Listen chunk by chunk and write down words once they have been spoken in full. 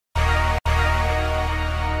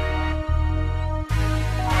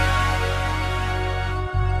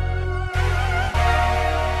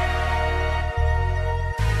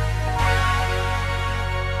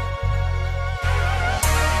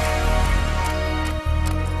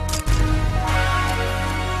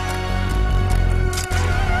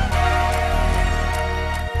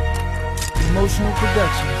Emotional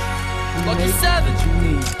Productions. Lucky 7. You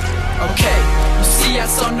need. Okay, you see I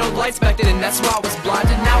saw no lights back then and that's why I was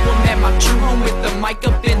blinded. Now I'm at my true home with the mic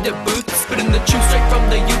up in the booth, spitting the truth straight from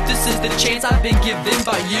the youth. This is the chance I've been given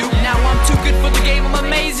by you. Now I'm too good for the game, I'm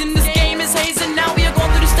amazing. This game is hazing, now we are going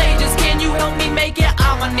through the stages. Can you help me make it?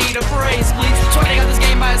 I'ma need a praise, please. Trying out this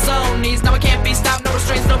game by its own needs. Now I can't be stopped, no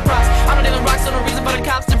restraints, no props. I'm not dealing rocks, so no reason for the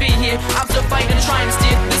cops to be here. I'm still fighting and trying to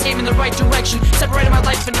steer this game in the right direction, separating my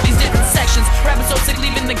life into these different sections. Rapping so sick,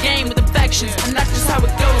 leaving the game with affections, and that's just how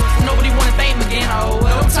it goes. Nobody wanted fame again, oh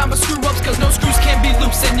well. No time for screw ups, cause no screws can be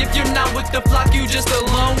loose. And if you're not with the flock, you just a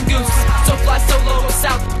lone goose. So fly solo or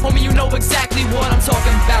south, homie, you know exactly what I'm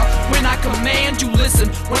talking about. When I command, you listen.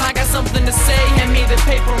 When I got something to say, hand me the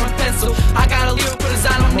paper and pencil. I got a lyrical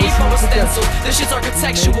design on me for a stencil. This shit's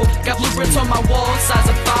architectural, got blueprints on my wall, size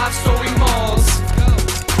of 5-story malls.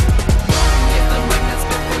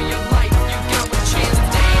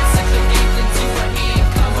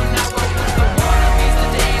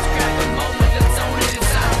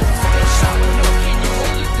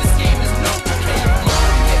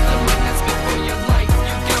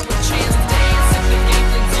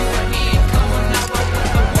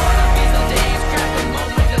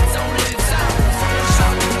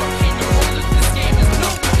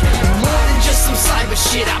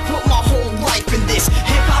 Shit, I put my whole life in this.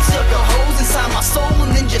 Hip-hop stuck a hose inside my soul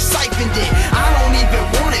and then just siphoned it. I don't even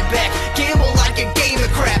want it back. Gamble like a game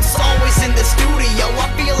of craps. Always in the studio, I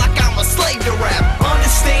feel like I'm a slave to rap.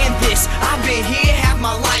 Understand this, I've been here half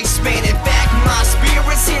my lifespan. In fact, my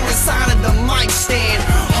spirit's here inside of the mic stand.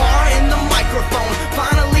 Hard in the microphone,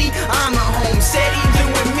 finally I'm at home. Said he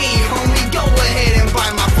doing me, homie, go ahead and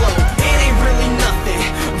buy my flow. It ain't really nothing,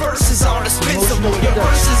 verses are dispensable. Your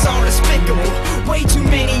verses are despicable, way too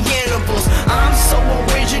many animals. I'm so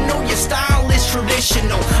original, your style is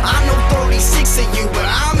traditional. I know 36 of you, but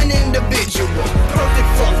I'm an individual. Perfect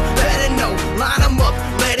flow, better know, line them up,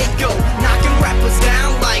 let it go. Knocking rappers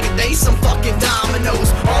down like they some fucking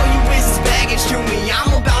dominoes. All you is baggage to me,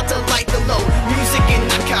 I'm about to light the load. Music and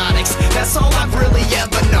narcotics, that's all I've really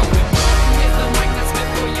ever known.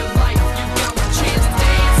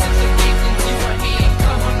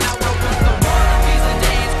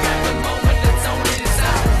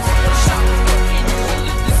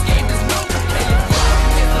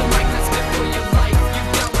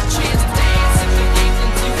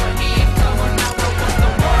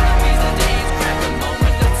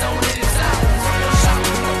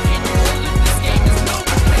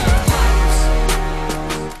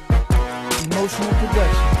 Emotional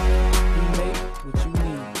Production. We make what you